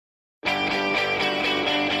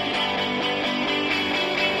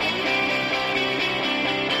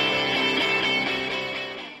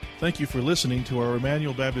Thank you for listening to our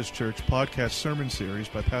Emmanuel Baptist Church podcast sermon series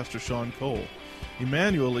by Pastor Sean Cole.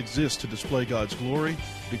 Emmanuel exists to display God's glory,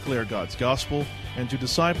 declare God's gospel, and to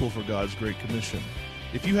disciple for God's Great Commission.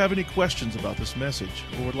 If you have any questions about this message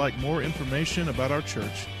or would like more information about our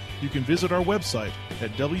church, you can visit our website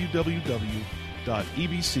at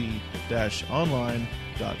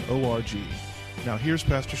www.ebc-online.org. Now here's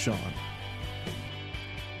Pastor Sean.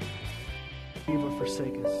 Never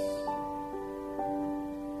forsake us.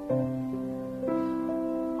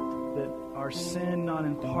 That our sin, not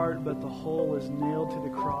in part, but the whole, is nailed to the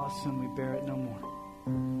cross and we bear it no more.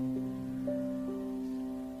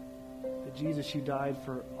 That Jesus, you died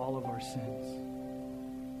for all of our sins.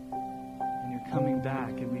 And you're coming back,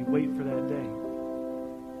 and we wait for that day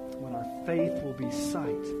when our faith will be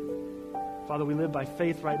sight. Father, we live by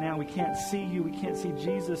faith right now. We can't see you. We can't see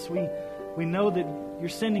Jesus. We know that you're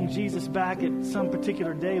sending Jesus back at some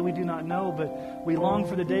particular day. We do not know, but we long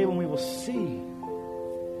for the day when we will see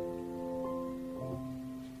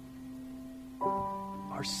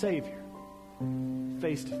our Savior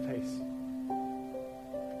face to face.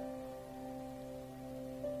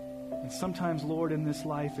 And sometimes, Lord, in this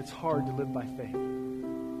life, it's hard to live by faith.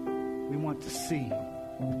 We want to see.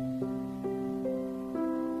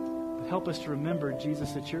 But help us to remember,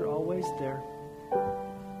 Jesus, that you're always there.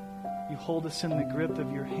 You hold us in the grip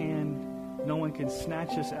of your hand. No one can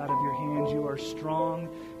snatch us out of your hands. You are strong.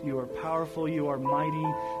 You are powerful. You are mighty.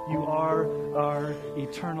 You are our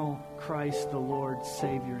eternal Christ, the Lord,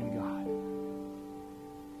 Savior, and God.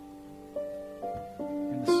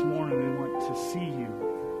 And this morning we want to see you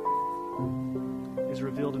as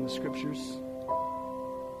revealed in the Scriptures.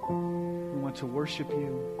 We want to worship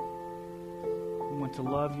you. We want to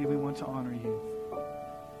love you. We want to honor you.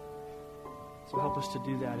 So help us to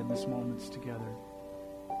do that in these moments together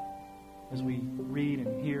as we read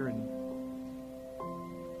and hear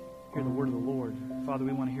the word of the Lord. Father,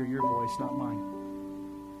 we want to hear your voice, not mine.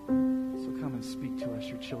 So come and speak to us,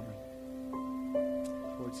 your children.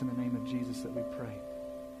 For it's in the name of Jesus that we pray.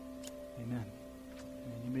 Amen.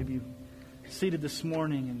 And you may be seated this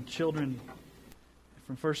morning, and children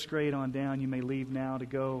from first grade on down, you may leave now to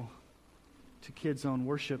go to Kids Zone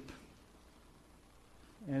Worship.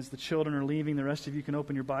 As the children are leaving, the rest of you can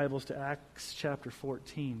open your Bibles to Acts chapter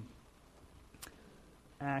 14.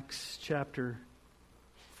 Acts chapter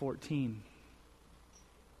 14.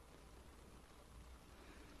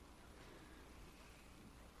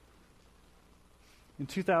 In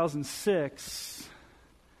 2006,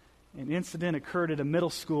 an incident occurred at a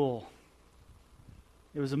middle school.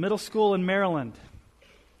 It was a middle school in Maryland.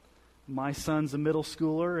 My son's a middle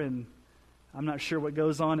schooler, and I'm not sure what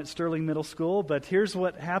goes on at Sterling Middle School, but here's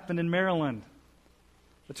what happened in Maryland.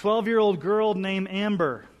 A 12-year-old girl named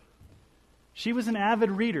Amber, she was an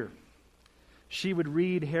avid reader. She would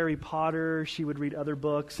read Harry Potter, she would read other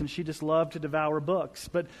books, and she just loved to devour books.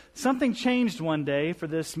 But something changed one day for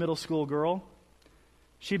this middle school girl.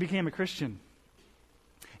 She became a Christian.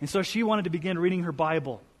 And so she wanted to begin reading her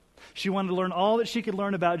Bible. She wanted to learn all that she could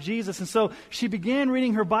learn about Jesus. And so she began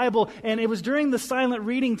reading her Bible. And it was during the silent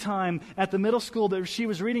reading time at the middle school that she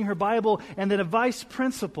was reading her Bible, and that a vice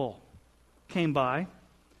principal came by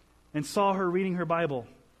and saw her reading her Bible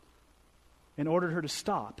and ordered her to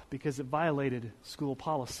stop because it violated school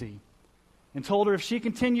policy, and told her if she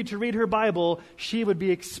continued to read her Bible, she would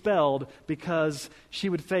be expelled because she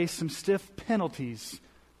would face some stiff penalties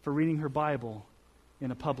for reading her Bible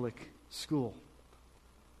in a public school.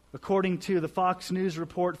 According to the Fox News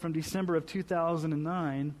report from December of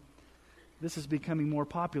 2009, this is becoming more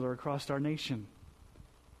popular across our nation.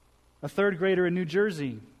 A third grader in New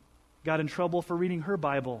Jersey got in trouble for reading her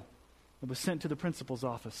Bible and was sent to the principal's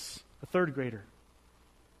office. A third grader.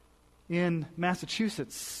 In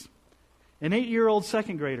Massachusetts, an 8-year-old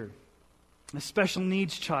second grader, a special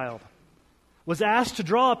needs child, was asked to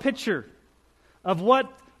draw a picture of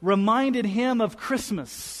what reminded him of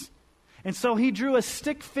Christmas. And so he drew a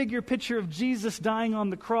stick figure picture of Jesus dying on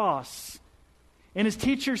the cross. And his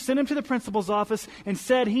teacher sent him to the principal's office and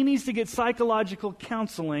said he needs to get psychological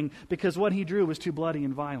counseling because what he drew was too bloody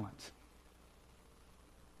and violent.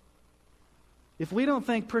 If we don't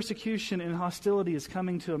think persecution and hostility is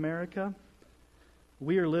coming to America,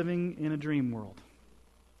 we are living in a dream world.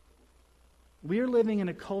 We are living in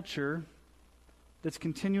a culture that's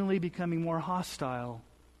continually becoming more hostile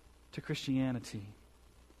to Christianity.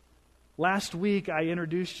 Last week, I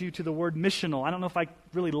introduced you to the word missional. I don't know if I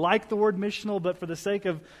really like the word missional, but for the sake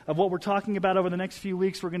of what we're talking about over the next few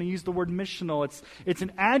weeks, we're going to use the word missional. It's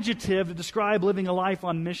an adjective to describe living a life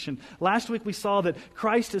on mission. Last week, we saw that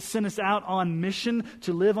Christ has sent us out on mission,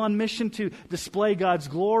 to live on mission, to display God's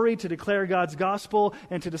glory, to declare God's gospel,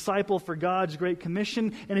 and to disciple for God's Great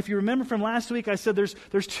Commission. And if you remember from last week, I said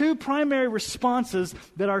there's two primary responses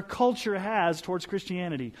that our culture has towards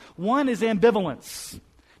Christianity. One is ambivalence.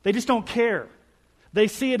 They just don't care. They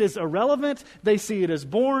see it as irrelevant. They see it as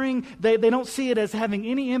boring. They don't see it as having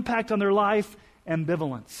any impact on their life.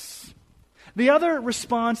 Ambivalence. The other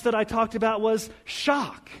response that I talked about was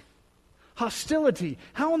shock, hostility.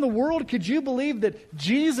 How in the world could you believe that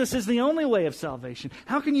Jesus is the only way of salvation?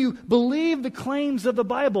 How can you believe the claims of the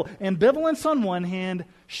Bible? Ambivalence on one hand,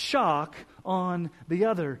 shock on the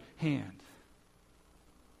other hand.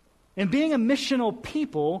 And being a missional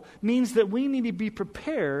people means that we need to be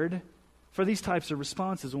prepared for these types of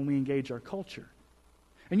responses when we engage our culture.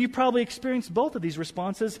 And you've probably experienced both of these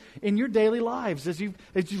responses in your daily lives as you've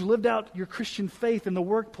lived out your Christian faith in the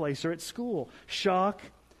workplace or at school. Shock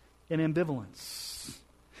and ambivalence.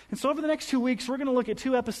 And so over the next 2 weeks, we're going to look at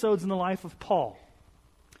 2 episodes in the life of Paul.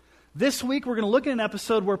 This week, we're going to look at an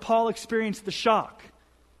episode where Paul experienced the shock,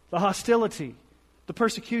 the hostility, the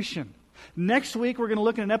persecution. Next week, we're going to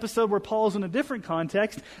look at an episode where Paul's in a different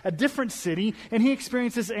context, a different city, and he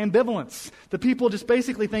experiences ambivalence. The people just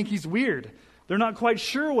basically think he's weird. They're not quite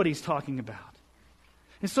sure what he's talking about.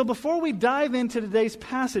 And so before we dive into today's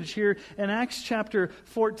passage here in Acts chapter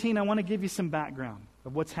 14, I want to give you some background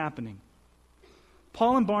of what's happening.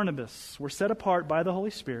 Paul and Barnabas were set apart by the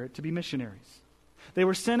Holy Spirit to be missionaries. They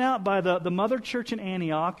were sent out by the mother church in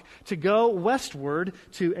Antioch to go westward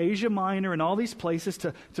to Asia Minor and all these places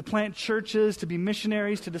to plant churches, to be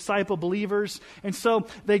missionaries, to disciple believers. And so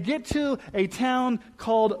they get to a town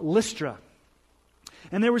called Lystra.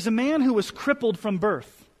 And there was a man who was crippled from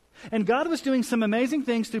birth. And God was doing some amazing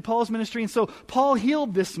things through Paul's ministry. And so Paul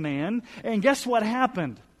healed this man. And guess what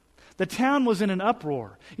happened? The town was in an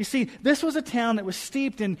uproar. You see, this was a town that was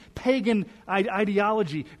steeped in pagan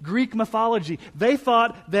ideology, Greek mythology. They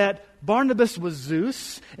thought that Barnabas was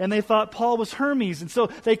Zeus, and they thought Paul was Hermes. And so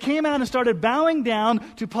they came out and started bowing down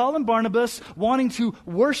to Paul and Barnabas, wanting to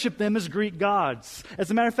worship them as Greek gods. As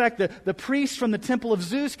a matter of fact, the priests from the temple of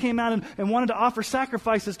Zeus came out and wanted to offer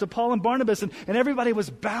sacrifices to Paul and Barnabas, and everybody was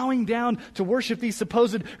bowing down to worship these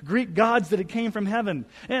supposed Greek gods that had came from heaven.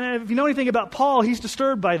 And if you know anything about Paul, he's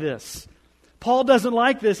disturbed by this. Paul doesn't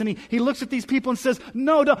like this, and he looks at these people and says,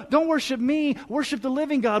 no, don't worship me. Worship the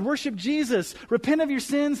living God. Worship Jesus. Repent of your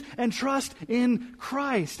sins and trust in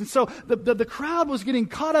Christ. And so the crowd was getting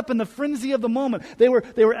caught up in the frenzy of the moment. They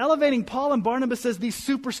were elevating Paul and Barnabas as these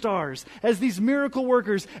superstars, as these miracle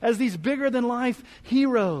workers, as these bigger-than-life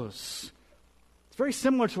heroes. It's very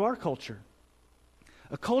similar to our culture.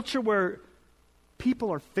 A culture where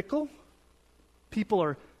people are fickle. People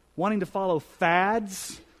are wanting to follow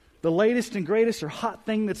fads, the latest and greatest or hot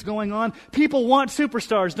thing that's going on. People want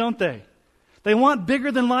superstars, don't they? They want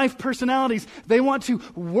bigger-than-life personalities. They want to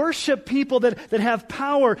worship people that have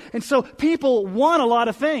power. And so people want a lot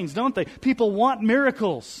of things, don't they? People want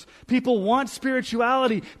miracles. People want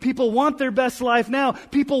spirituality. People want their best life now.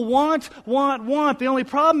 People want. The only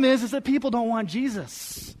problem is that people don't want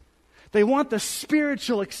Jesus. They want the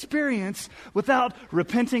spiritual experience without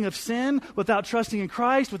repenting of sin, without trusting in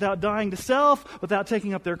Christ, without dying to self, without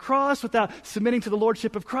taking up their cross, without submitting to the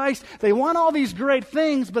lordship of Christ. They want all these great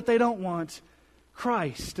things, but they don't want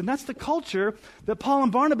Christ. And that's the culture that Paul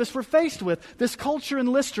and Barnabas were faced with. This culture in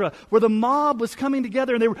Lystra where the mob was coming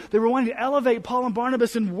together and they were wanting to elevate Paul and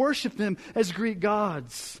Barnabas and worship them as Greek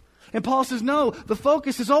gods. And Paul says, no, the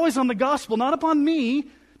focus is always on the gospel, not upon me,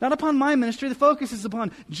 not upon my ministry. The focus is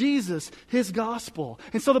upon Jesus, His gospel.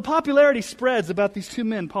 And so the popularity spreads about these two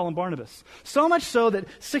men, Paul and Barnabas. So much so that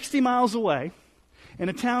 60 miles away, in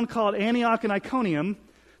a town called Antioch and Iconium,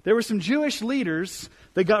 there were some Jewish leaders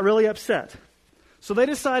that got really upset. So they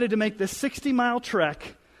decided to make this 60-mile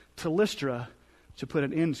trek to Lystra to put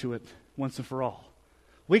an end to it once and for all.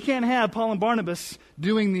 We can't have Paul and Barnabas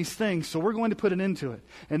doing these things, so we're going to put an end to it.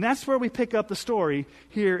 And that's where we pick up the story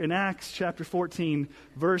here in Acts chapter 14,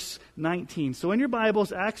 verse 19. So in your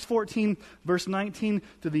Bibles, Acts 14, verse 19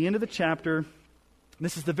 to the end of the chapter,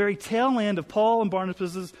 this is the very tail end of Paul and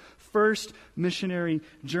Barnabas' first missionary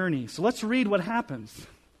journey. So let's read what happens.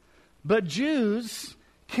 But Jews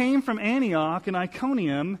came from Antioch and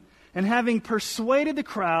Iconium, and having persuaded the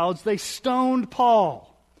crowds, they stoned Paul,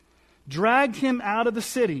 dragged him out of the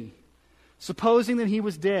city, supposing that he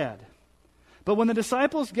was dead. But when the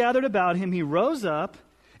disciples gathered about him, he rose up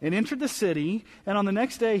and entered the city, and on the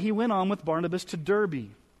next day he went on with Barnabas to Derbe.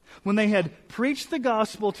 When they had preached the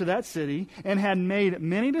gospel to that city and had made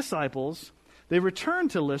many disciples, they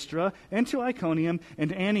returned to Lystra and to Iconium and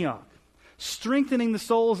to Antioch, strengthening the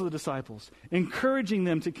souls of the disciples, encouraging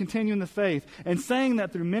them to continue in the faith, and saying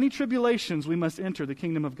that through many tribulations we must enter the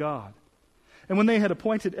kingdom of God. And when they had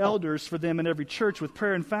appointed elders for them in every church with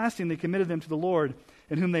prayer and fasting, they committed them to the Lord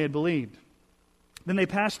in whom they had believed. Then they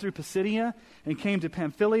passed through Pisidia and came to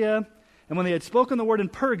Pamphylia. And when they had spoken the word in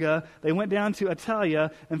Perga, they went down to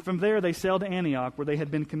Attalia, and from there they sailed to Antioch, where they had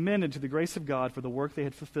been commended to the grace of God for the work they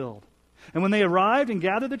had fulfilled. And when they arrived and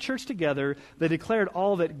gathered the church together, they declared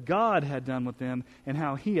all that God had done with them and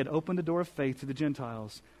how he had opened the door of faith to the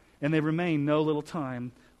Gentiles. And they remained no little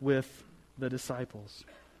time with the disciples.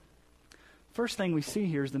 First thing we see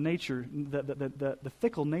here is the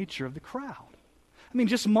fickle nature of the crowd. I mean,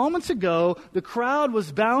 just moments ago, the crowd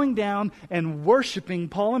was bowing down and worshiping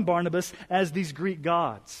Paul and Barnabas as these Greek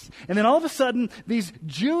gods. And then all of a sudden, these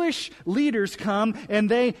Jewish leaders come and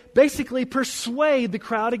they basically persuade the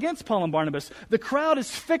crowd against Paul and Barnabas. The crowd is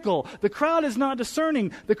fickle. The crowd is not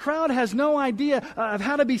discerning. The crowd has no idea of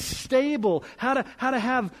how to be stable, how to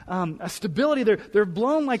have a stability. They're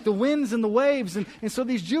blown like the winds and the waves. And so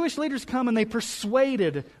these Jewish leaders come and they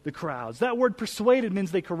persuaded the crowds. That word persuaded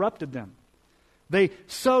means they corrupted them. They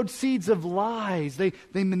sowed seeds of lies. They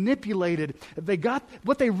manipulated.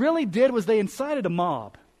 What they really did was they incited a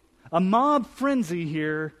mob frenzy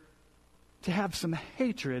here to have some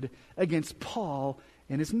hatred against Paul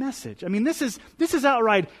and his message. I mean, this is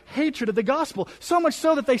outright hatred of the gospel, so much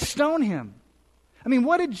so that they stone him. I mean,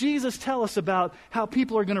 what did Jesus tell us about how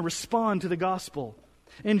people are going to respond to the gospel?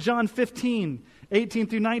 In John 15, 18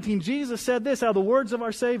 through 19, Jesus said this out of the words of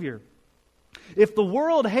our Savior. If the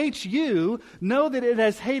world hates you, know that it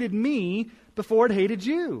has hated me before it hated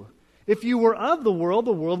you. If you were of the world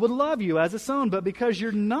would love you as its own. But because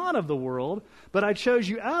you're not of the world, but I chose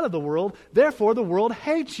you out of the world, therefore the world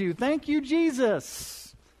hates you. Thank you,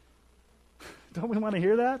 Jesus. Don't we want to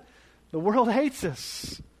hear that? The world hates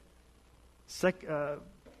us. For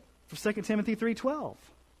 2 Timothy 3:12.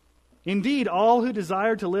 Indeed, all who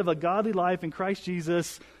desire to live a godly life in Christ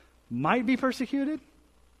Jesus might be persecuted.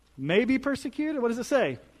 May be persecuted. What does it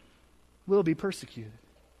say? Will be persecuted.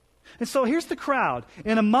 And so here's the crowd.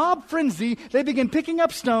 In a mob frenzy, they begin picking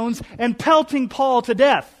up stones and pelting Paul to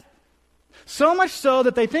death. So much so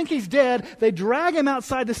that they think he's dead. They drag him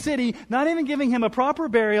outside the city, not even giving him a proper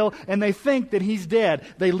burial, and they think that he's dead.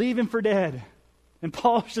 They leave him for dead. And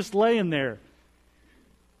Paul's just laying there.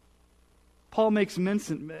 Paul makes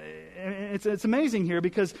mention. It's amazing here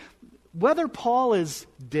because whether Paul is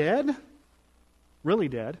dead, really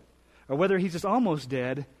dead, or whether he's just almost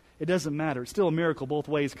dead, it doesn't matter. It's still a miracle both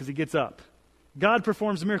ways because he gets up. God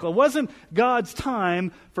performs a miracle. It wasn't God's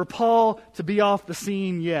time for Paul to be off the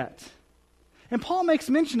scene yet. And Paul makes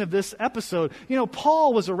mention of this episode. You know,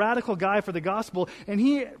 Paul was a radical guy for the gospel, and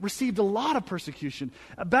he received a lot of persecution.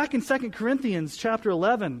 Back in 2 Corinthians chapter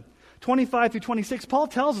 11, 25 through 26, Paul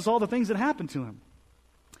tells us all the things that happened to him.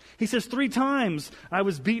 He says, 3 times I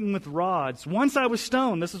was beaten with rods. Once I was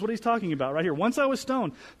stoned. This is what he's talking about right here. Once I was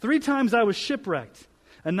stoned. 3 times I was shipwrecked.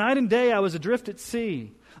 A night and day I was adrift at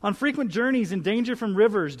sea. On frequent journeys in danger from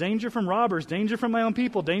rivers, danger from robbers, danger from my own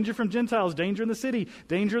people, danger from Gentiles, danger in the city,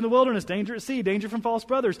 danger in the wilderness, danger at sea, danger from false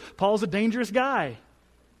brothers. Paul's a dangerous guy.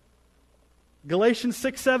 Galatians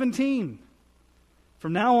 6:17.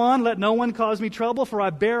 From now on, let no one cause me trouble, for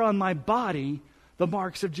I bear on my body the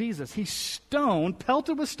marks of Jesus. He's stoned,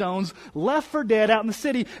 pelted with stones, left for dead out in the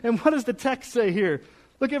city. And what does the text say here?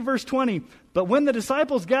 Look at verse 20. But when the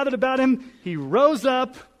disciples gathered about him, he rose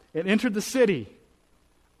up and entered the city.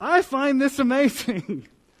 I find this amazing.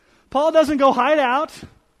 Paul doesn't go hide out.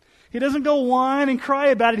 He doesn't go whine and cry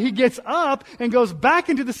about it. He gets up and goes back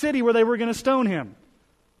into the city where they were going to stone him.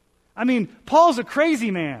 I mean, Paul's a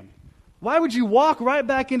crazy man. Why would you walk right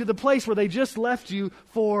back into the place where they just left you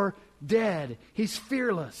for dead? He's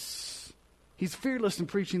fearless. He's fearless in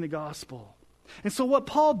preaching the gospel. And so what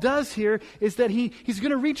Paul does here is that he's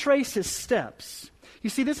going to retrace his steps. You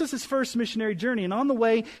see, this is his first missionary journey. And on the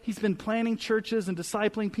way, he's been planting churches and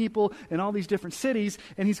discipling people in all these different cities.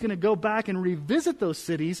 And he's going to go back and revisit those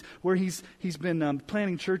cities where he's been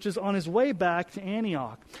planting churches on his way back to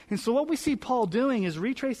Antioch. And so what we see Paul doing is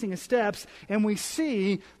retracing his steps. And we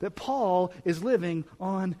see that Paul is living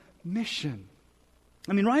on mission.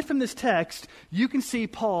 I mean, right from this text, you can see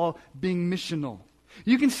Paul being missional.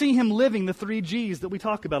 You can see him living the 3 G's that we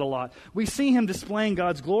talk about a lot. We see him displaying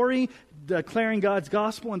God's glory, declaring God's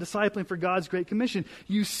gospel, and discipling for God's great commission.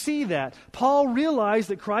 You see that. Paul realized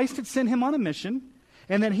that Christ had sent him on a mission,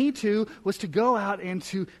 And then he too was to go out and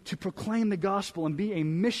to proclaim the gospel and be a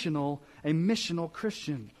missional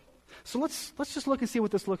Christian. So let's just look and see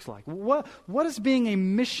what this looks like. What does being a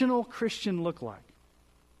missional Christian look like?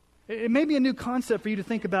 It may be a new concept for you to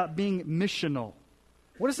think about being missional.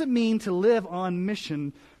 What does it mean to live on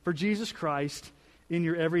mission for Jesus Christ in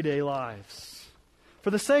your everyday lives?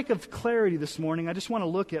 For the sake of clarity this morning, I just want to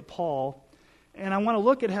look at Paul, and I want to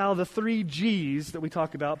look at how the 3 G's that we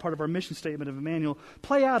talk about, part of our mission statement of Emmanuel,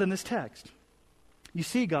 play out in this text. You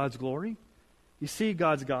see God's glory, you see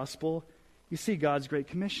God's gospel, you see God's great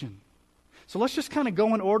commission. So let's just kind of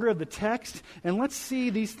go in order of the text, and let's see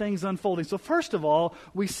these things unfolding. So first of all,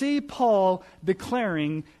 we see Paul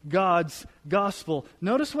declaring God's gospel.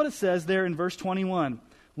 Notice what it says there in verse 21.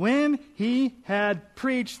 When he had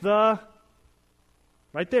preached the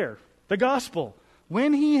gospel.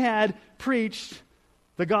 When he had preached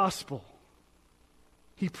the gospel.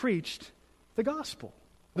 He preached the gospel.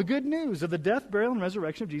 The good news of the death, burial, and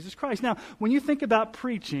resurrection of Jesus Christ. Now, when you think about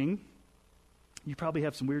preaching, you probably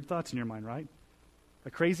have some weird thoughts in your mind, right? A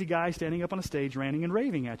crazy guy standing up on a stage ranting and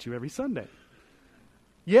raving at you every Sunday.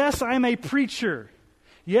 Yes, I'm a preacher.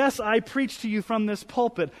 Yes, I preach to you from this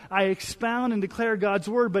pulpit. I expound and declare God's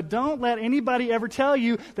word, but don't let anybody ever tell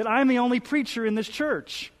you that I'm the only preacher in this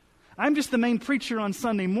church. I'm just the main preacher on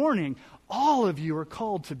Sunday morning. All of you are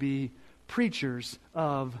called to be preachers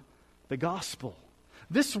of the gospel.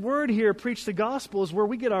 This word here, preach the gospel, is where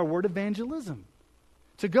we get our word evangelism.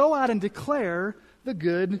 To go out and declare the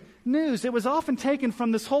good news. It was often taken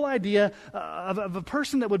from this whole idea of a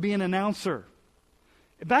person that would be an announcer.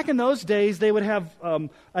 Back in those days, they would have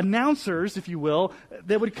announcers, if you will,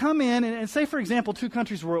 that would come in and say, for example, 2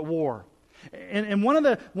 countries were at war. And one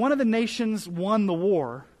of the nations won the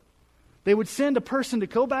war. They would send a person to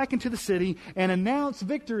go back into the city and announce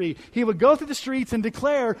victory. He would go through the streets and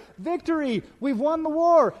declare, victory, we've won the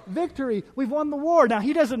war. Victory, we've won the war. Now,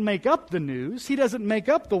 he doesn't make up the news. He doesn't make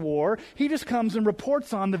up the war. He just comes and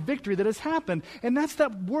reports on the victory that has happened. And that's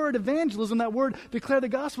that word evangelism, that word declare the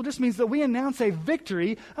gospel just means that we announce a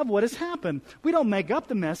victory of what has happened. We don't make up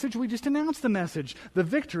the message. We just announce the message. The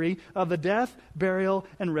victory of the death, burial,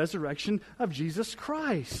 and resurrection of Jesus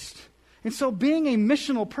Christ. And so being a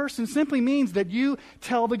missional person simply means that you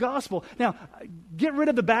tell the gospel. Now, get rid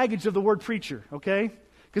of the baggage of the word preacher, okay?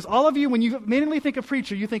 Because all of you, when you immediately think of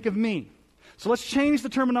preacher, you think of me. So let's change the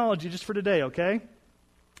terminology just for today, okay?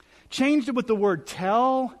 Change it with the word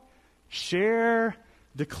tell, share,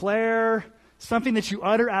 declare, something that you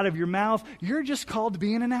utter out of your mouth. You're just called to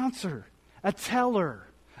be an announcer, a teller,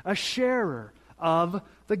 a sharer of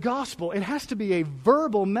the gospel. It has to be a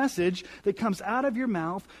verbal message that comes out of your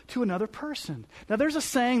mouth to another person. Now, there's a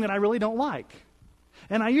saying that I really don't like.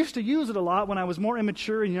 And I used to use it a lot when I was more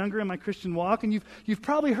immature and younger in my Christian walk. And you've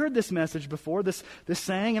probably heard this message before, this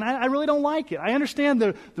saying, and I really don't like it. I understand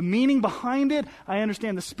the meaning behind it. I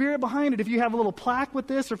understand the spirit behind it. If you have a little plaque with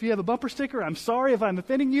this or if you have a bumper sticker, I'm sorry if I'm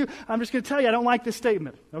offending you. I'm just going to tell you I don't like this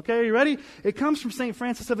statement. Okay, are you ready? It comes from St.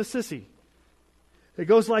 Francis of Assisi. It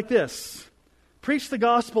goes like this. Preach the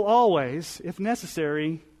gospel always. If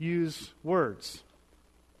necessary, use words.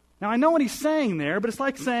 Now, I know what he's saying there, but it's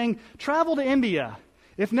like saying, travel to India.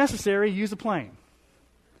 If necessary, use a plane.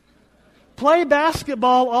 Play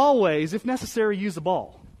basketball always. If necessary, use a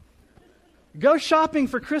ball. Go shopping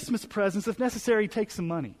for Christmas presents. If necessary, take some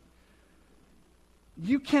money.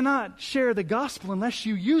 You cannot share the gospel unless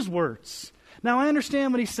you use words. Now, I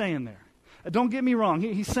understand what he's saying there. Don't get me wrong.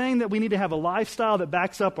 He's saying that we need to have a lifestyle that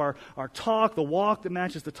backs up our talk, the walk that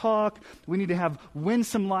matches the talk. We need to have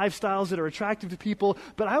winsome lifestyles that are attractive to people.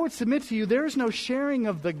 But I would submit to you, there is no sharing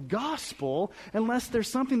of the gospel unless there's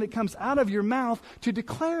something that comes out of your mouth to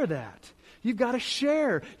declare that. You've got to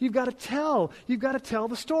share. You've got to tell. You've got to tell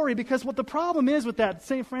the story. Because what the problem is with that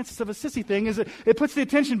St. Francis of Assisi thing is that it puts the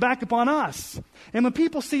attention back upon us. And when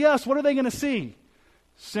people see us, what are they going to see?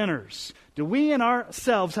 Sinners. Do we in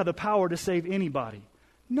ourselves have the power to save anybody?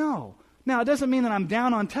 No. Now, it doesn't mean that I'm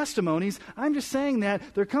down on testimonies. I'm just saying that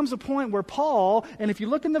there comes a point where Paul, and if you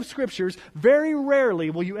look in the Scriptures, very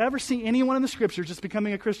rarely will you ever see anyone in the Scriptures just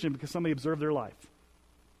becoming a Christian because somebody observed their life.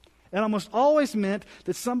 It almost always meant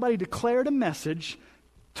that somebody declared a message,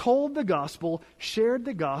 told the gospel, shared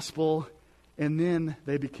the gospel, and then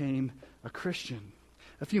they became a Christian.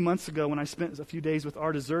 A few months ago, when I spent a few days with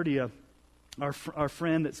Artazurdia, our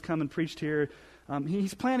friend that's come and preached here,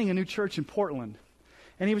 he's planning a new church in Portland.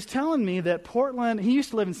 And he was telling me that Portland, he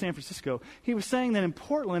used to live in San Francisco. He was saying that in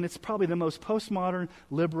Portland, it's probably the most postmodern,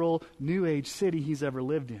 liberal, new age city he's ever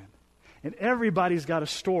lived in. And everybody's got a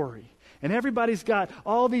story. And everybody's got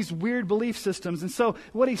all these weird belief systems. And so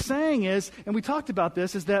what he's saying is, and we talked about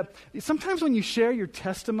this, is that sometimes when you share your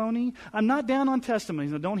testimony, I'm not down on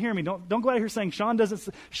testimonies. Now, don't hear me. Don't go out here saying Sean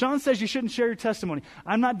says you shouldn't share your testimony.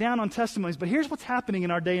 I'm not down on testimonies. But here's what's happening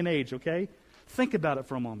in our day and age, okay? Think about it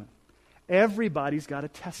for a moment. Everybody's got a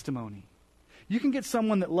testimony. You can get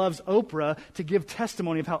someone that loves Oprah to give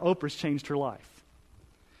testimony of how Oprah's changed her life.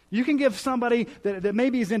 You can give somebody that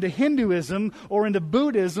maybe is into Hinduism or into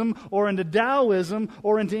Buddhism or into Taoism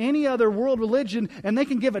or into any other world religion, and they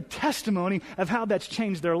can give a testimony of how that's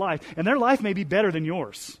changed their life. And their life may be better than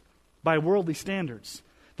yours by worldly standards.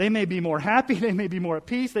 They may be more happy, they may be more at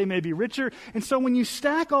peace, they may be richer. And so when you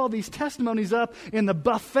stack all these testimonies up in the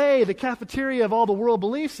buffet, the cafeteria of all the world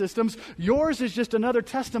belief systems, yours is just another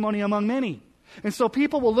testimony among many. And so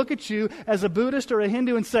people will look at you as a Buddhist or a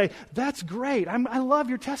Hindu and say, that's great. I love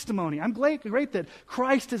your testimony. I'm great that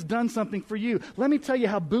Christ has done something for you. Let me tell you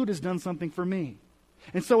how Buddha's done something for me.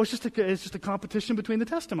 And so it's just a competition between the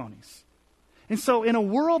testimonies. And so in a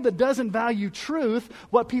world that doesn't value truth,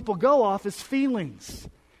 what people go off is feelings.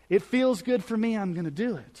 It feels good for me, I'm going to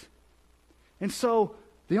do it. And so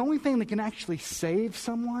the only thing that can actually save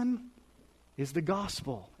someone is the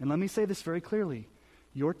gospel. And let me say this very clearly.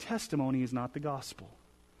 Your testimony is not the gospel.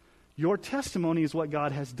 Your testimony is what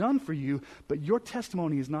God has done for you, but your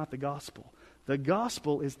testimony is not the gospel. The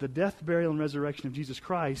gospel is the death, burial, and resurrection of Jesus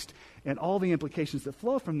Christ and all the implications that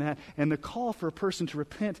flow from that, and the call for a person to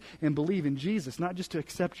repent and believe in Jesus, not just to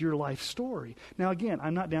accept your life story. Now again,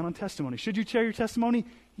 I'm not down on testimony. Should you share your testimony?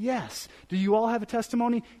 Yes. Do you all have a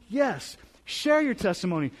testimony? Yes. Share your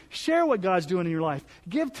testimony. Share what God's doing in your life.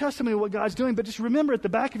 Give testimony of what God's doing, but just remember at the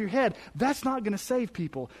back of your head, that's not going to save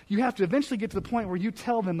people. You have to eventually get to the point where you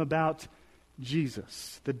tell them about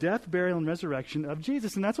Jesus, the death, burial, and resurrection of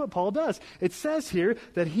Jesus. And that's what Paul does. It says here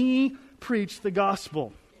that he preached the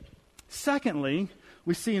gospel. Secondly,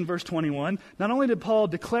 we see in verse 21, not only did Paul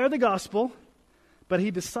declare the gospel, but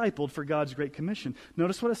he discipled for God's great commission.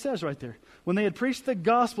 Notice what it says right there. When they had preached the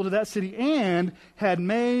gospel to that city and had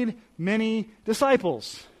made many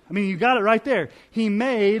disciples. I mean, you got it right there. He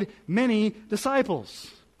made many disciples.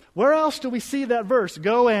 Where else do we see that verse?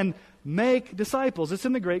 Go and make disciples. It's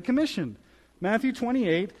in the Great Commission. Matthew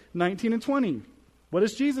 28, 19 and 20. What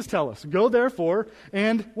does Jesus tell us? Go therefore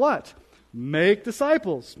and what? Make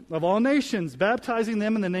disciples of all nations, baptizing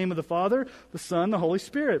them in the name of the Father, the Son, the Holy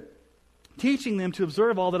Spirit, teaching them to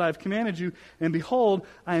observe all that I have commanded you, and behold,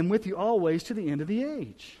 I am with you always to the end of the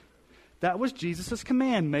age. That was Jesus'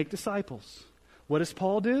 command, make disciples. What does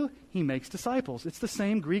Paul do? He makes disciples. It's the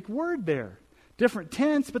same Greek word there. Different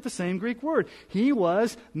tense, but the same Greek word. He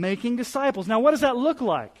was making disciples. Now, what does that look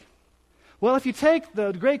like? Well, if you take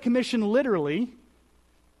the Great Commission literally,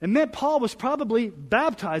 it meant Paul was probably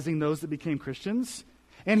baptizing those that became Christians,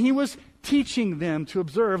 and he was teaching them to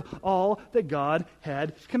observe all that God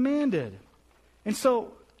had commanded. And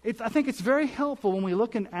so I think it's very helpful when we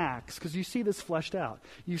look in Acts, because you see this fleshed out.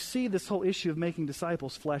 You see this whole issue of making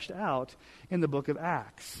disciples fleshed out in the book of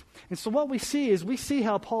Acts. And so what we see is we see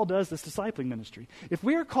how Paul does this discipling ministry. If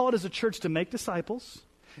we are called as a church to make disciples,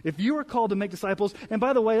 if you are called to make disciples, and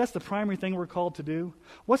by the way, that's the primary thing we're called to do,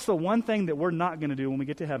 what's the one thing that we're not going to do when we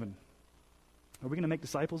get to heaven? Are we going to make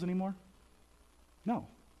disciples anymore? No.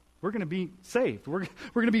 We're going to be saved. We're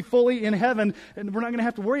going to be fully in heaven, and we're not going to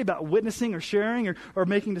have to worry about witnessing or sharing or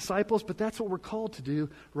making disciples, but that's what we're called to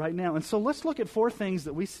do right now. And so let's look at four things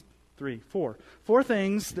that four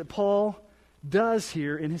things that Paul does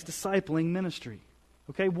here in his discipling ministry.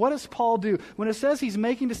 Okay, what does Paul do? When it says he's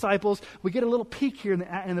making disciples, we get a little peek here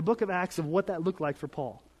in the book of Acts of what that looked like for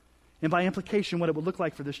Paul, and by implication, what it would look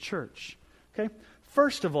like for this church. Okay,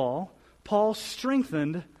 first of all, Paul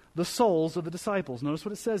strengthened the souls of the disciples. Notice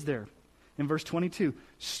what it says there in verse 22.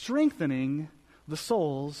 Strengthening the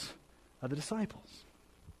souls of the disciples.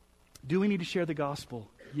 Do we need to share the gospel?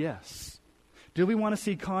 Yes. Do we want to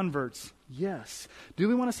see converts? Yes. Do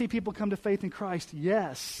we want to see people come to faith in Christ?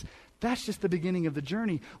 Yes. That's just the beginning of the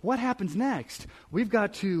journey. What happens next? We've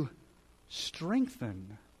got to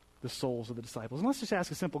strengthen the souls of the disciples. And let's just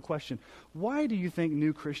ask a simple question. Why do you think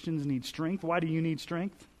new Christians need strength? Why do you need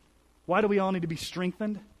strength? Why do we all need to be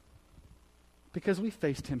strengthened? Because we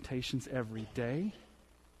face temptations every day,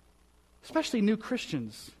 especially new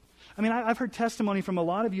Christians. I mean, I've heard testimony from a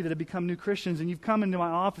lot of you that have become new Christians, and you've come into my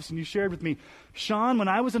office and you shared with me, Sean, when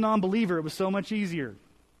I was a non-believer, it was so much easier.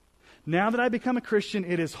 Now that I become a Christian,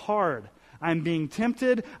 it is hard. I'm being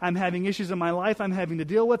tempted. I'm having issues in my life I'm having to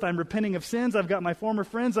deal with. I'm repenting of sins. I've got my former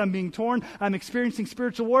friends. I'm being torn. I'm experiencing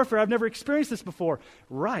spiritual warfare. I've never experienced this before.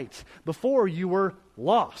 Right. Before you were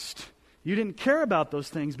lost. You didn't care about those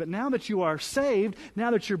things, but now that you are saved,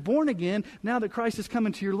 now that you're born again, now that Christ has come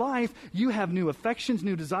into your life, you have new affections,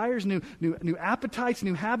 new desires, new appetites,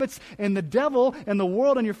 new habits, and the devil and the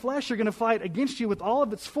world and your flesh are going to fight against you with all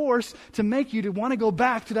of its force to make you to want to go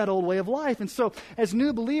back to that old way of life. And so as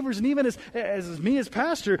new believers, and even as me as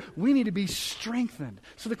pastor, we need to be strengthened.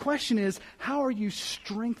 So the question is, how are you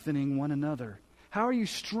strengthening one another? How are you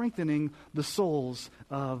strengthening the souls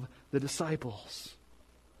of the disciples?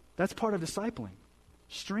 That's part of discipling,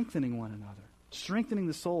 strengthening one another, strengthening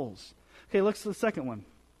the souls. Okay, let's to the second one.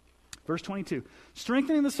 Verse 22.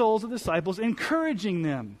 Strengthening the souls of the disciples, encouraging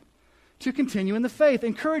them to continue in the faith.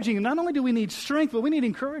 Encouraging them. Not only do we need strength, but we need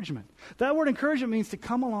encouragement. That word encouragement means to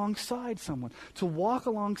come alongside someone, to walk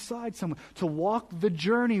alongside someone, to walk the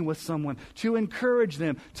journey with someone, to encourage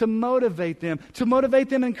them, to motivate them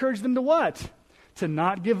and encourage them to what? To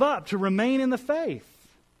not give up, to remain in the faith.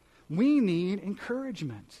 We need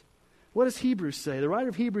encouragement. What does Hebrews say? The writer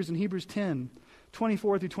of Hebrews in Hebrews 10,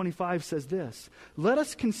 24 through 25 says this: let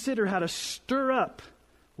us consider how to stir up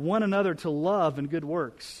one another to love and good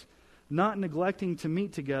works, not neglecting to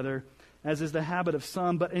meet together, as is the habit of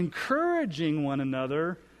some, but encouraging one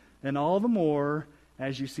another, and all the more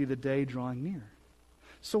as you see the day drawing near.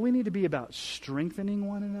 So we need to be about strengthening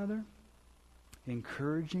one another,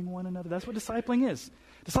 encouraging one another. That's what discipling is.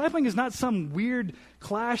 Discipling is not some weird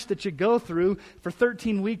clash that you go through for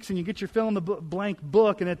 13 weeks and you get your fill-in-the-blank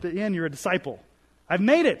book and at the end you're a disciple. I've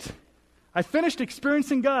made it. I finished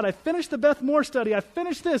experiencing God. I finished the Beth Moore study. I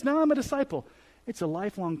finished this. Now I'm a disciple. It's a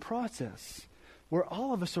lifelong process where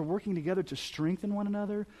all of us are working together to strengthen one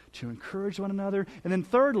another, to encourage one another. And then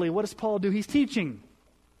thirdly, what does Paul do? He's teaching.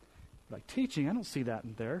 Like teaching? I don't see that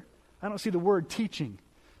in there. I don't see the word teaching.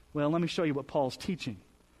 Well, let me show you what Paul's teaching.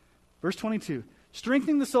 Verse 22.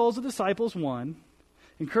 Strengthening the souls of disciples, 1.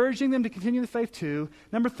 Encouraging them to continue the faith, 2.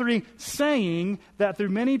 Number 3, saying that through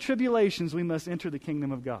many tribulations we must enter the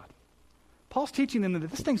kingdom of God. Paul's teaching them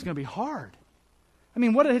that this thing's going to be hard. I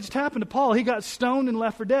mean, what had just happened to Paul? He got stoned and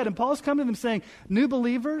left for dead. And Paul's coming to them saying, new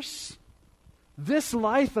believers, this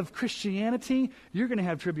life of Christianity, you're going to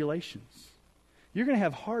have tribulations. You're going to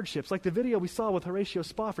have hardships. Like the video we saw with Horatio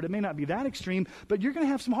Spofford. It may not be that extreme, but you're going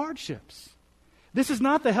to have some hardships. This is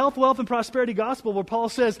not the health, wealth, and prosperity gospel where Paul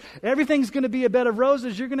says everything's going to be a bed of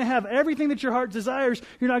roses. You're going to have everything that your heart desires.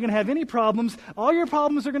 You're not going to have any problems. All your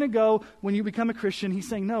problems are going to go when you become a Christian. He's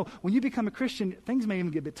saying, no, when you become a Christian, things may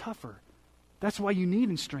even get a bit tougher. That's why you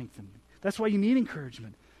need strengthening. That's why you need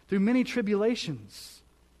encouragement. Through many tribulations.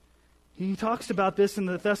 He talks about this in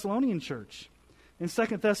the Thessalonian church. In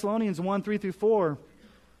 2 Thessalonians 1, 3 through 4,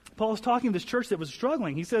 Paul's talking to this church that was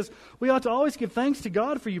struggling. He says, we ought to always give thanks to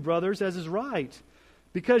God for you, brothers, as is right,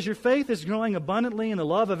 because your faith is growing abundantly and the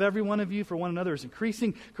love of every one of you for one another is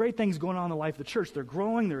increasing. Great things going on in the life of the church. They're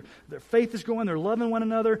growing, their faith is growing, they're loving one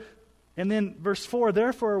another. And then verse 4,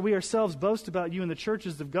 therefore we ourselves boast about you in the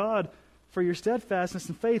churches of God for your steadfastness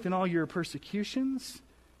and faith in all your persecutions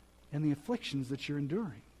and the afflictions that you're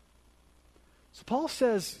enduring. So Paul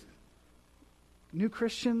says, new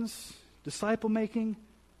Christians, disciple making,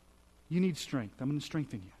 you need strength. I'm going to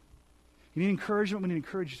strengthen you. You need encouragement. We need to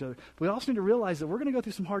encourage each other. But we also need to realize that we're going to go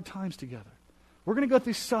through some hard times together. We're going to go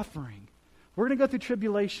through suffering. We're going to go through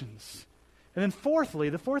tribulations. And then fourthly,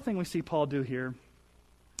 the fourth thing we see Paul do here,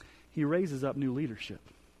 he raises up new leadership.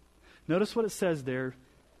 Notice what it says there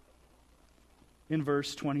in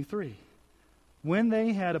verse 23. When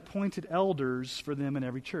they had appointed elders for them in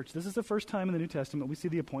every church. This is the first time in the New Testament we see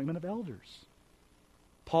the appointment of elders.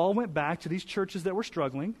 Paul went back to these churches that were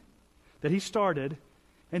struggling, that he started,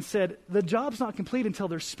 and said, the job's not complete until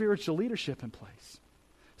there's spiritual leadership in place.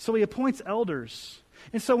 So he appoints elders.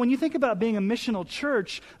 And so when you think about being a missional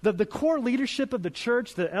church, the core leadership of the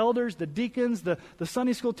church, the elders, the deacons, the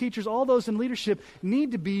Sunday school teachers, all those in leadership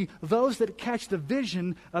need to be those that catch the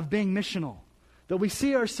vision of being missional, that we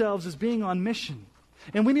see ourselves as being on mission.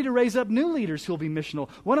 And we need to raise up new leaders who will be missional.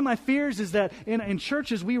 One of my fears is that in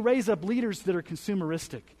churches we raise up leaders that are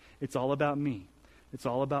consumeristic. It's all about me. It's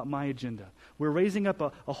all about my agenda. We're raising up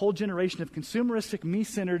a whole generation of consumeristic,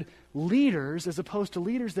 me-centered leaders as opposed to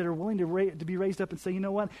leaders that are willing to be raised up and say, you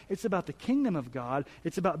know what? It's about the kingdom of God.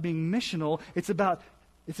 It's about being missional. It's about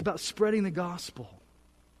spreading the gospel.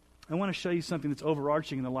 I want to show you something that's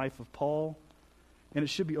overarching in the life of Paul, and it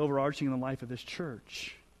should be overarching in the life of this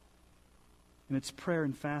church. And it's prayer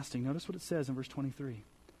and fasting. Notice what it says in verse 23.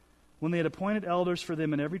 When they had appointed elders for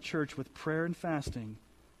them in every church with prayer and fasting,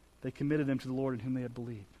 they committed them to the Lord in whom they had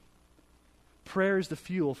believed. Prayer is the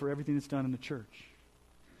fuel for everything that's done in the church.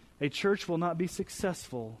 A church will not be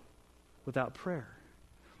successful without prayer.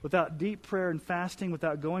 Without deep prayer and fasting,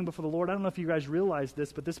 without going before the Lord. I don't know if you guys realize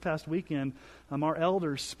this, but this past weekend, our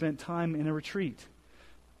elders spent time in a retreat.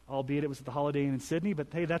 Albeit it was at the Holiday Inn in Sydney, but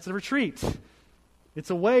hey, that's a retreat. It's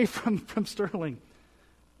away from Sterling.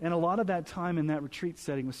 And a lot of that time in that retreat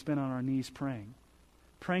setting was spent on our knees praying.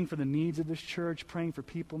 Praying for the needs of this church, praying for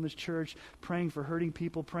people in this church, praying for hurting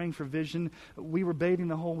people, praying for vision. We were bathing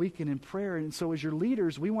the whole weekend in prayer. And so as your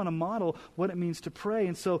leaders, we want to model what it means to pray.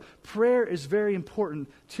 And so prayer is very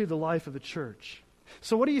important to the life of the church.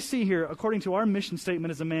 So what do you see here according to our mission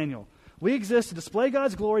statement as Emmanuel? We exist to display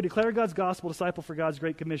God's glory, declare God's gospel, disciple for God's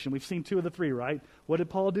great commission. We've seen 2 of the 3, right? What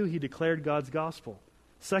did Paul do? He declared God's gospel.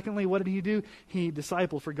 Secondly, what did he do? He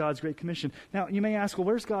discipled for God's great commission. Now, you may ask, well,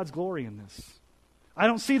 where's God's glory in this? I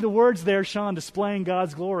don't see the words there, Sean, displaying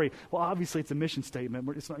God's glory. Well, obviously it's a mission statement.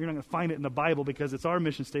 You're not going to find it in the Bible because it's our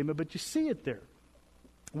mission statement, but you see it there.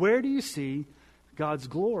 Where do you see God's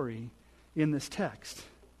glory in this text?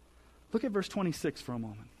 Look at verse 26 for a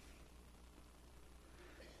moment.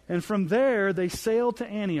 And from there they sailed to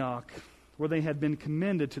Antioch, where they had been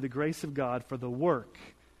commended to the grace of God for the work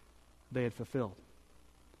they had fulfilled.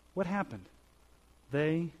 What happened?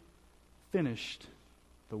 They finished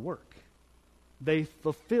the work. They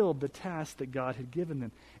fulfilled the task that God had given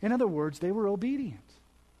them. In other words, they were obedient.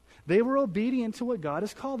 They were obedient to what God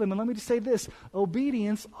has called them. And let me just say this,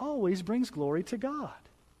 obedience always brings glory to God.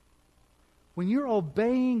 When you're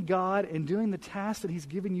obeying God and doing the task that He's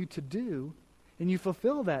given you to do, and you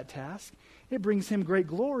fulfill that task, it brings Him great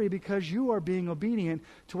glory because you are being obedient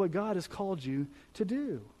to what God has called you to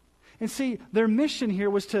do. And see, their mission here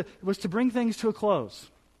was to bring things to a close.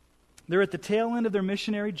 They're at the tail end of their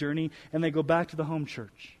missionary journey, and they go back to the home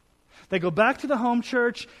church. They go back to the home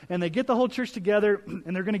church, and they get the whole church together,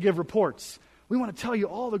 and they're going to give reports. We want to tell you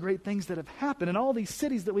all the great things that have happened in all these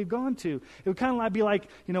cities that we've gone to. It would kind of be like,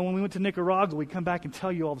 when we went to Nicaragua, we'd come back and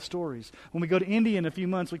tell you all the stories. When we go to India in a few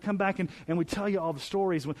months, we come back and we tell you all the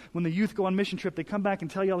stories. When the youth go on mission trip, they come back and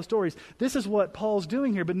tell you all the stories. This is what Paul's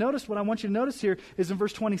doing here. But notice what I want you to notice here is in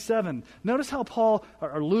verse 27. Notice how Paul,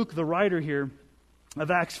 or Luke, the writer here of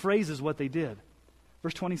Acts, phrases what they did.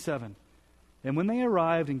 Verse 27. And when they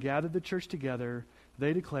arrived and gathered the church together,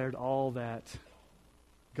 they declared all that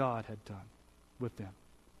God had done with them.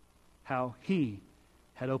 How He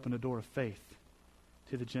had opened a door of faith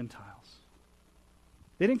to the Gentiles.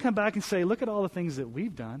 They didn't come back and say, look at all the things that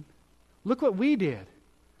we've done. Look what we did.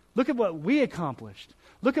 Look at what we accomplished.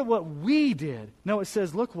 Look at what we did. No, it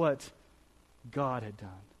says, look what God had done.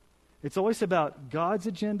 It's always about God's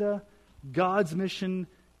agenda, God's mission,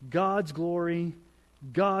 God's glory,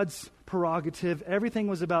 God's prerogative. Everything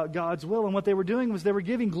was about God's will. And what they were doing was they were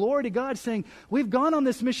giving glory to God, saying, we've gone on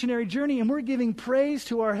this missionary journey and we're giving praise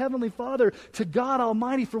to our Heavenly Father, to God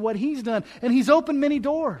Almighty for what He's done. And He's opened many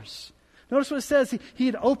doors. Notice what it says. He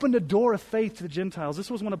had opened a door of faith to the Gentiles. This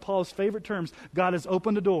was one of Paul's favorite terms. God has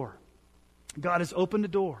opened a door. God has opened a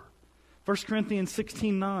door. 1 Corinthians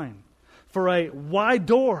 16:9. For a wide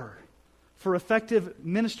door for effective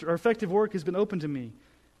ministry or effective work has been opened to me.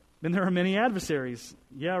 Then there are many adversaries.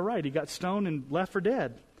 Yeah, right. He got stoned and left for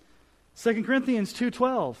dead. 2 Corinthians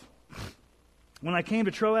 2:12. When I came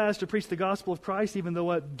to Troas to preach the gospel of Christ, even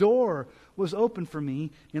though a door was open for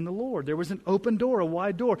me in the Lord. There was an open door, a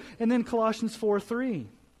wide door. And then Colossians 4:3.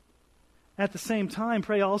 At the same time,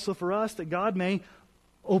 pray also for us that God may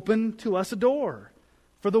open to us a door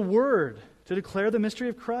for the word to declare the mystery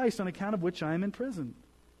of Christ, on account of which I am in prison.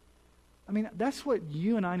 I mean, that's what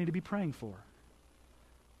you and I need to be praying for.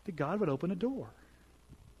 That God would open a door.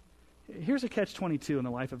 Here's a catch-22 in the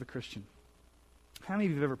life of a Christian. How many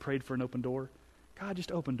of you have ever prayed for an open door? God,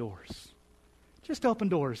 just open doors. Just open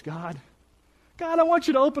doors, God. God, I want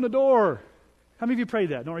you to open a door. How many of you prayed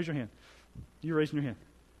that? Don't raise your hand. You're raising your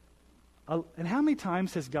hand. And how many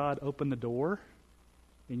times has God opened the door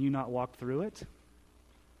and you not walked through it?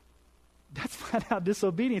 That's flat out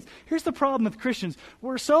disobedience. Here's the problem with Christians.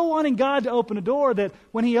 We're so wanting God to open a door that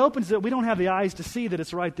when He opens it, we don't have the eyes to see that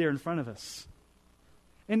it's right there in front of us.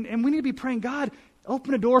 And we need to be praying, God,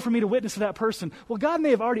 open a door for me to witness to that person. Well, God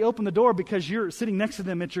may have already opened the door because you're sitting next to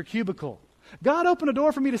them at your cubicle. God, open a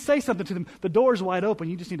door for me to say something to them. The door's wide open.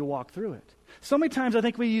 You just need to walk through it. So many times I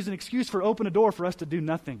think we use an excuse for open a door for us to do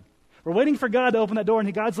nothing. We're waiting for God to open that door,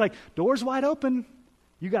 and God's like, door's wide open.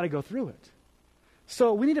 You got to go through it.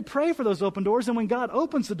 So we need to pray for those open doors, and when God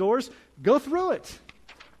opens the doors, go through it.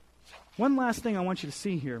 One last thing I want you to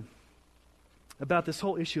see here about this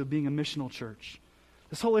whole issue of being a missional church.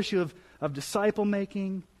 This whole issue of disciple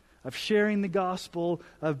making, of sharing the gospel,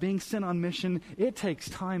 of being sent on mission. It takes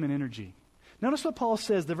time and energy. Notice what Paul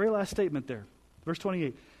says, the very last statement there, verse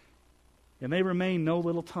 28. And they remained no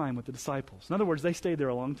little time with the disciples. In other words, they stayed there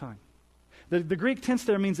a long time. The Greek tense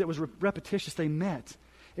there means it was repetitious. They met.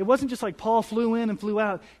 It wasn't just like Paul flew in and flew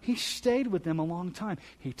out. He stayed with them a long time.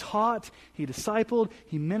 He taught, he discipled,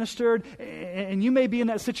 he ministered. And you may be in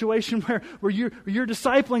that situation where you're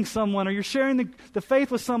discipling someone or you're sharing the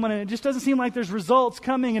faith with someone and it just doesn't seem like there's results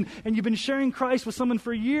coming. And you've been sharing Christ with someone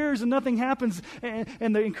for years and nothing happens.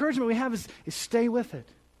 And the encouragement we have is stay with it.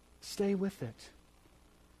 Stay with it.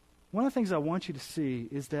 One of the things I want you to see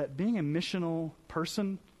is that being a missional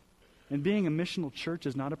person and being a missional church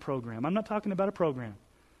is not a program. I'm not talking about a program.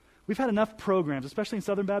 We've had enough programs, especially in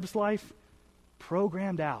Southern Baptist life,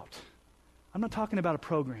 programmed out. I'm not talking about a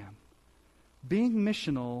program. Being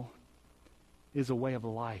missional is a way of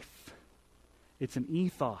life. It's an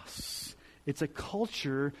ethos. It's a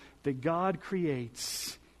culture that God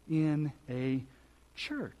creates in a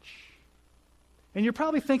church. And you're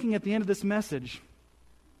probably thinking at the end of this message,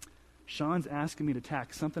 Sean's asking me to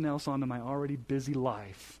tack something else onto my already busy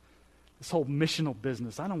life. This whole missional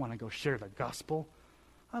business. I don't want to go share the gospel.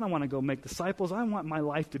 I don't want to go make disciples. I want my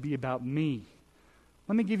life to be about me.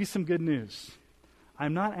 Let me give you some good news.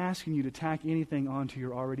 I'm not asking you to tack anything onto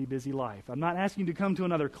your already busy life. I'm not asking you to come to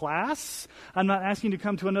another class. I'm not asking you to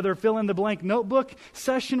come to another fill-in-the-blank notebook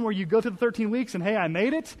session where you go through the 13 weeks and, hey, I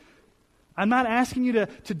made it. I'm not asking you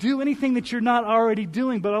to do anything that you're not already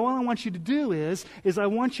doing, but all I want you to do is I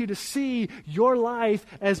want you to see your life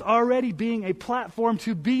as already being a platform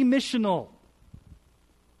to be missional.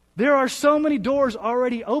 There are so many doors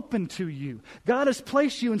already open to you. God has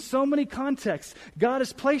placed you in so many contexts. God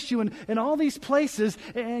has placed you in all these places,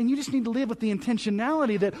 and you just need to live with the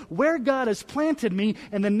intentionality that where God has planted me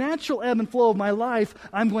and the natural ebb and flow of my life,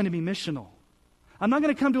 I'm going to be missional. I'm not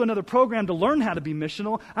going to come to another program to learn how to be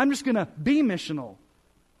missional. I'm just going to be missional.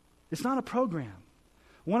 It's not a program.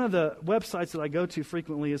 One of the websites that I go to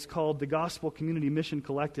frequently is called the Gospel Community Mission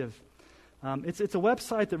Collective. It's a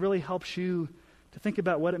website that really helps you to think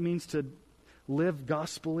about what it means to live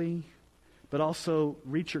gospelly, but also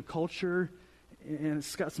reach your culture. And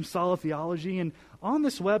it's got some solid theology. And on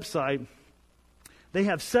this website, they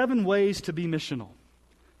have 7 ways to be missional.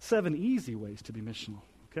 7 easy ways to be missional,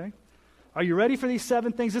 okay? Are you ready for these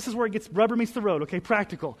 7 things? This is where it gets rubber meets the road, okay?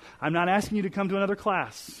 Practical. I'm not asking you to come to another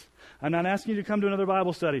class. I'm not asking you to come to another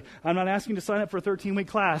Bible study. I'm not asking you to sign up for a 13-week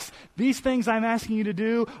class. These things I'm asking you to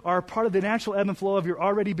do are part of the natural ebb and flow of your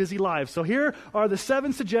already busy life. So here are the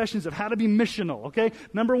 7 suggestions of how to be missional, okay?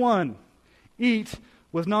 Number 1, eat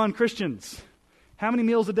with non-Christians. How many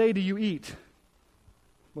meals a day do you eat?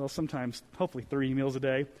 Well, sometimes, hopefully 3 meals a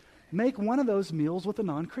day. Make one of those meals with a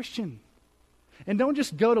non-Christian. And don't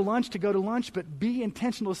just go to lunch, but be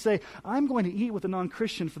intentional to say, I'm going to eat with a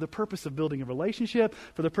non-Christian for the purpose of building a relationship,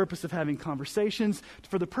 for the purpose of having conversations,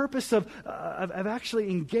 for the purpose of actually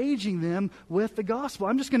engaging them with the gospel.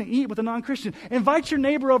 I'm just going to eat with a non-Christian. Invite your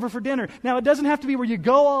neighbor over for dinner. Now, it doesn't have to be where you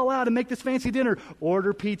go all out and make this fancy dinner.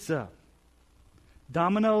 Order pizza.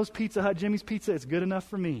 Domino's, Pizza Hut, Jimmy's Pizza, it's good enough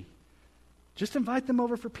for me. Just invite them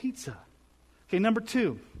over for pizza. Okay, number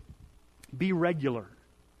 2, be regular.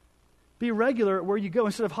 Be regular where you go.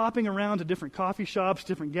 Instead of hopping around to different coffee shops,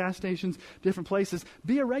 different gas stations, different places,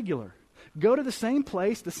 be a regular. Go to the same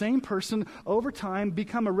place, the same person over time,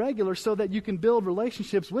 become a regular so that you can build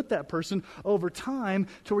relationships with that person over time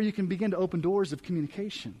to where you can begin to open doors of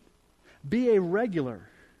communication. Be a regular.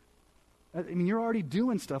 I mean, you're already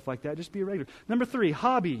doing stuff like that. Just be a regular. Number 3,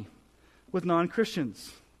 hobby with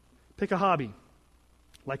non-Christians. Pick a hobby,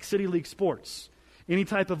 like City League sports. Any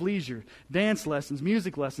type of leisure, dance lessons,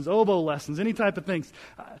 music lessons, oboe lessons, any type of things.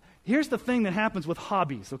 Here's the thing that happens with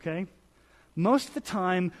hobbies, okay? Most of the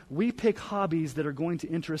time, we pick hobbies that are going to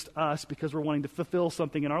interest us because we're wanting to fulfill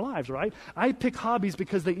something in our lives, right? I pick hobbies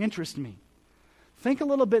because they interest me. Think a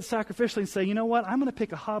little bit sacrificially and say, you know what? I'm going to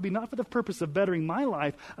pick a hobby not for the purpose of bettering my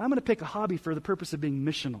life. I'm going to pick a hobby for the purpose of being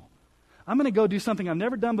missional. I'm going to go do something I've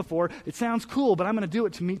never done before. It sounds cool, but I'm going to do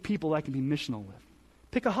it to meet people I can be missional with.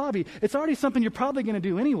 Pick a hobby. It's already something you're probably going to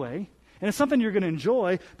do anyway, and it's something you're going to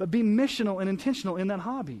enjoy, but be missional and intentional in that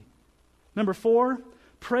hobby. Number 4,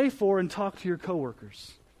 pray for and talk to your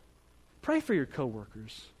coworkers. Pray for your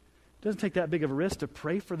coworkers. It doesn't take that big of a risk to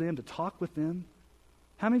pray for them, to talk with them.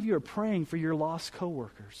 How many of you are praying for your lost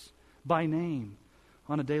coworkers by name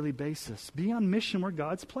on a daily basis? Be on mission where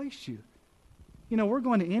God's placed you. You know, we're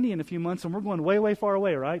going to India in a few months, and we're going way, way far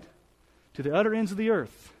away, right? To the utter ends of the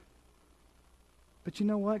earth. But you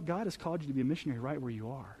know what? God has called you to be a missionary right where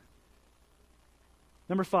you are.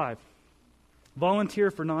 Number 5,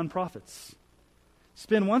 volunteer for nonprofits.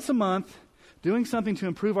 Spend once a month doing something to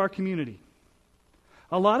improve our community.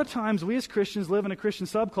 A lot of times we as Christians live in a Christian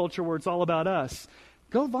subculture where it's all about us.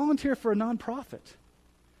 Go volunteer for a nonprofit.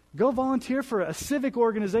 Go volunteer for a civic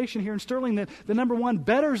organization here in Sterling that, number one,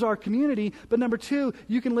 betters our community, but number two,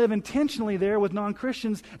 you can live intentionally there with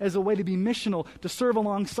non-Christians as a way to be missional, to serve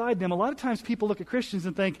alongside them. A lot of times people look at Christians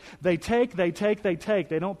and think they take. They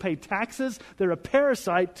don't pay taxes. They're a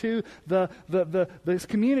parasite to the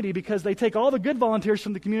community because they take all the good volunteers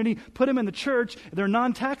from the community, put them in the church. They're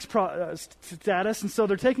non-tax status, and so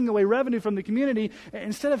they're taking away revenue from the community.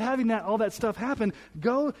 Instead of having all that stuff happen,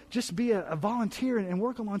 go just be a volunteer and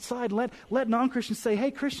work alongside. Let non-Christians say, hey,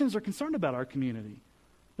 Christians are concerned about our community.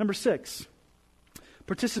 Number 6,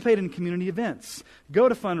 participate in community events. Go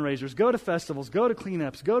to fundraisers, go to festivals, go to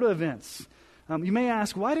cleanups, go to events. You may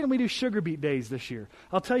ask, why didn't we do Sugar Beet Days this year?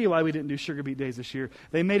 I'll tell you why we didn't do Sugar Beet Days this year.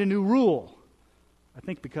 They made a new rule, I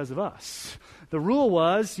think because of us. The rule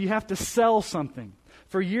was you have to sell something.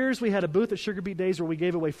 For years, we had a booth at Sugar Beet Days where we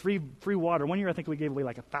gave away free water. One year, I think we gave away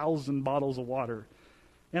like 1,000 bottles of water.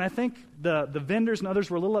 And I think the vendors and others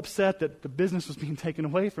were a little upset that the business was being taken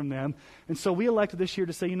away from them. And so we elected this year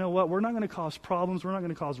to say, you know what, we're not going to cause problems. We're not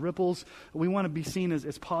going to cause ripples. We want to be seen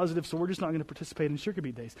as positive, so we're just not going to participate in Sugar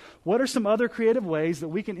Beet Days. What are some other creative ways that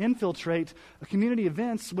we can infiltrate community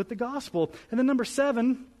events with the gospel? And then number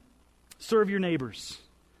 7, serve your neighbors.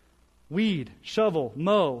 Weed, shovel,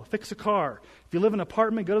 mow, fix a car. If you live in an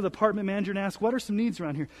apartment, go to the apartment manager and ask, what are some needs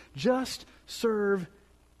around here? Just serve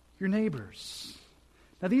your neighbors.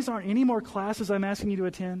 Now, these aren't any more classes I'm asking you to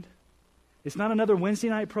attend. It's not another Wednesday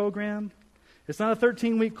night program. It's not a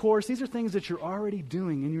 13-week course. These are things that you're already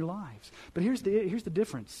doing in your lives. But here's the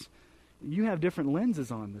difference. You have different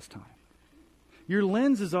lenses on this time. Your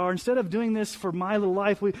lenses are, instead of doing this for my little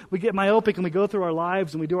life, we get myopic and we go through our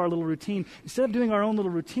lives and we do our little routine. Instead of doing our own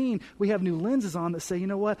little routine, we have new lenses on that say, you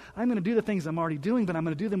know what, I'm going to do the things I'm already doing, but I'm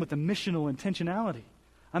going to do them with a missional intentionality.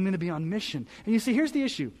 I'm going to be on mission. And you see, here's the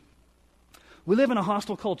issue. We live in a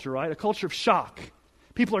hostile culture, right? A culture of shock.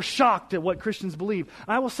 People are shocked at what Christians believe.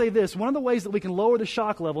 I will say this, one of the ways that we can lower the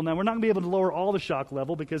shock level, now we're not going to be able to lower all the shock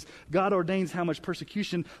level because God ordains how much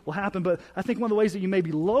persecution will happen, but I think one of the ways that you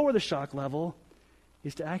maybe lower the shock level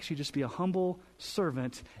is to actually just be a humble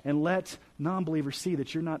servant and let non-believers see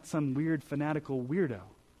that you're not some weird fanatical weirdo,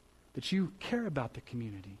 that you care about the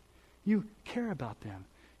community. You care about them.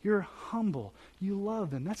 You're humble. You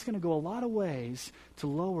love them. That's going to go a lot of ways to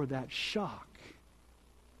lower that shock.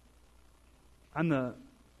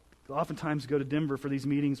 Oftentimes go to Denver for these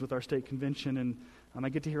meetings with our state convention, and I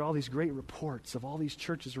get to hear all these great reports of all these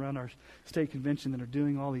churches around our state convention that are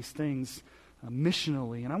doing all these things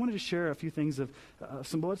missionally. And I wanted to share a few things of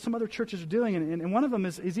what some other churches are doing, and one of them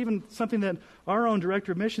is even something that our own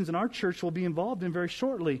director of missions in our church will be involved in very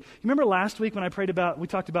shortly. You remember last week when we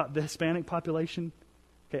talked about the Hispanic population?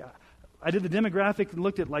 Okay, I did the demographic and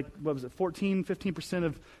looked at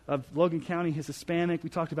 15% of Logan County is Hispanic. We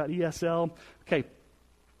talked about ESL. Okay,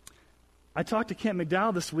 I talked to Kent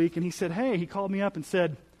McDowell this week, and he said, he called me up and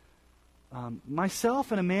said,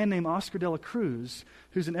 myself and a man named Oscar de la Cruz,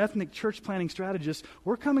 who's an ethnic church planning strategist,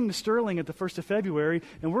 we're coming to Sterling at the 1st of February,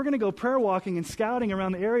 and we're going to go prayer walking and scouting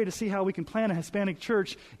around the area to see how we can plant a Hispanic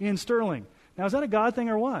church in Sterling. Now, is that a God thing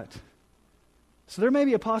or what? So there may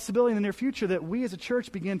be a possibility in the near future that we as a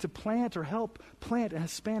church begin to plant or help plant a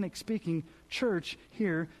Hispanic-speaking church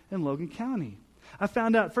here in Logan County. I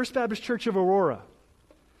found out First Baptist Church of Aurora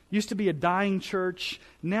used to be a dying church.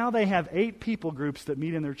 Now they have 8 people groups that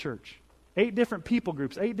meet in their church. 8 different people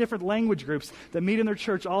groups, 8 different language groups that meet in their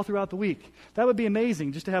church all throughout the week. That would be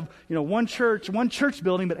amazing, just to have one church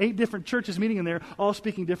building, but 8 different churches meeting in there, all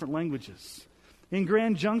speaking different languages. In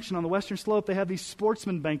Grand Junction on the Western Slope, they have these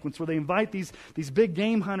sportsman banquets where they invite these big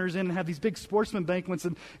game hunters in and have these big sportsman banquets,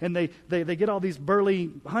 and they get all these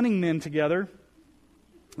burly hunting men together.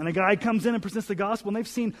 And a guy comes in and presents the gospel, and they've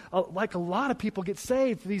seen a lot of people get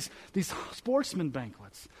saved through these sportsman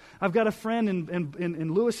banquets. I've got a friend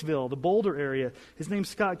in Louisville, the Boulder area. His name's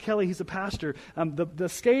Scott Kelly. He's a pastor. The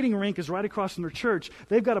skating rink is right across from their church.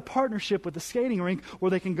 They've got a partnership with the skating rink where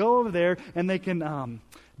they can go over there and they can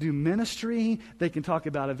do ministry. They can talk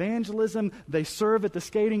about evangelism. They serve at the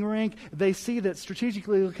skating rink. They see that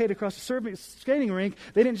strategically located across the skating rink.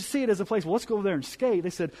 They didn't just see it as a place, well, let's go over there and skate. They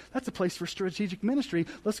said, that's a place for strategic ministry.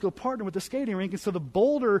 Let's go partner with the skating rink. And so the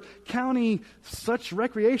Boulder County such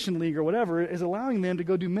recreation league or whatever is allowing them to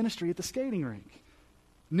go do ministry at the skating rink.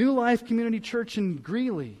 New Life Community Church in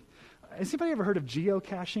Greeley. Has anybody ever heard of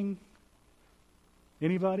geocaching?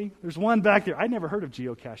 Anybody? There's one back there. I'd never heard of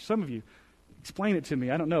geocache. Some of you. Explain it to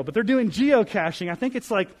me. I don't know. But they're doing geocaching. I think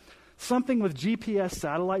it's like something with GPS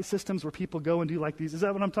satellite systems where people go and do like these. Is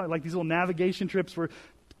that what I'm talking? Like these little navigation trips where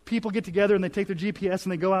people get together and they take their GPS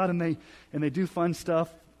and they go out and they do fun stuff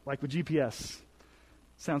like with GPS.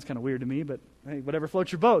 Sounds kind of weird to me, but hey, whatever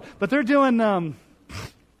floats your boat. But they're doing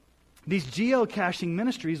these geocaching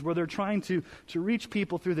ministries where they're trying to reach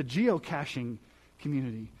people through the geocaching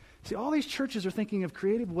community. See, all these churches are thinking of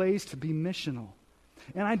creative ways to be missional.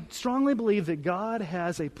 And I strongly believe that God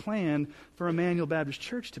has a plan for Emmanuel Baptist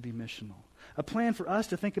Church to be missional. A plan for us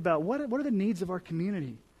to think about what are the needs of our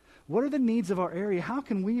community? What are the needs of our area? How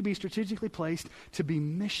can we be strategically placed to be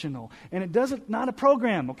missional? And it doesn't, not a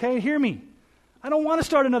program, okay? Hear me. I don't want to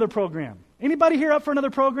start another program. Anybody here up for another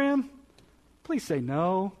program? Please say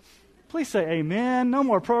no. Please say amen. No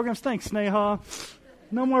more programs. Thanks, Sneha.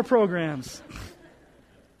 No more programs.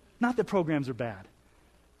 Not that programs are bad.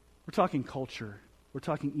 We're talking culture. We're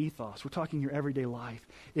talking ethos. We're talking your everyday life.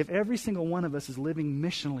 If every single one of us is living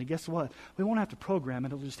missionally, guess what? We won't have to program it.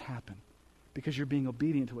 It'll just happen because you're being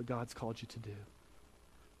obedient to what God's called you to do.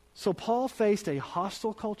 So Paul faced a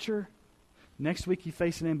hostile culture. Next week, he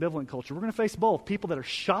faced an ambivalent culture. We're going to face both. People that are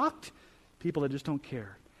shocked, people that just don't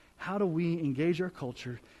care. How do we engage our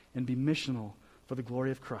culture and be missional for the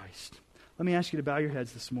glory of Christ? Let me ask you to bow your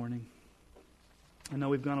heads this morning. I know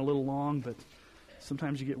we've gone a little long, but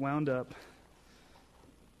sometimes you get wound up.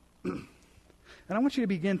 And I want you to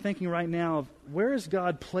begin thinking right now of where has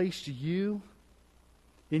God placed you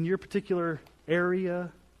in your particular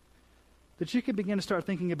area that you can begin to start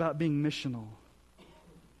thinking about being missional.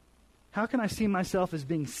 How can I see myself as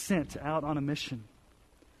being sent out on a mission?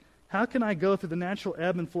 How can I go through the natural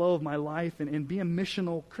ebb and flow of my life and be a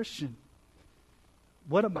missional Christian?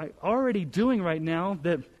 What am I already doing right now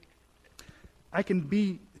that I can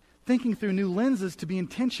be thinking through new lenses to be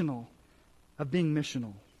intentional of being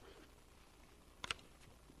missional?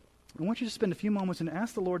 I want you to spend a few moments and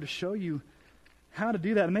ask the Lord to show you how to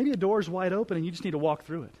do that. And maybe a door is wide open and you just need to walk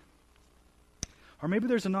through it. Or maybe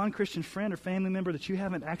there's a non-Christian friend or family member that you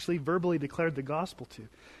haven't actually verbally declared the gospel to.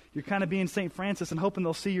 You're kind of being St. Francis and hoping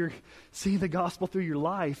they'll see the gospel through your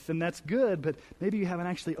life, and that's good, but maybe you haven't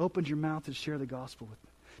actually opened your mouth to share the gospel with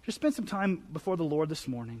them. Just spend some time before the Lord this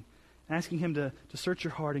morning, asking Him to search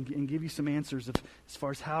your heart and give you some answers as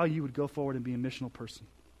far as how you would go forward and be a missional person.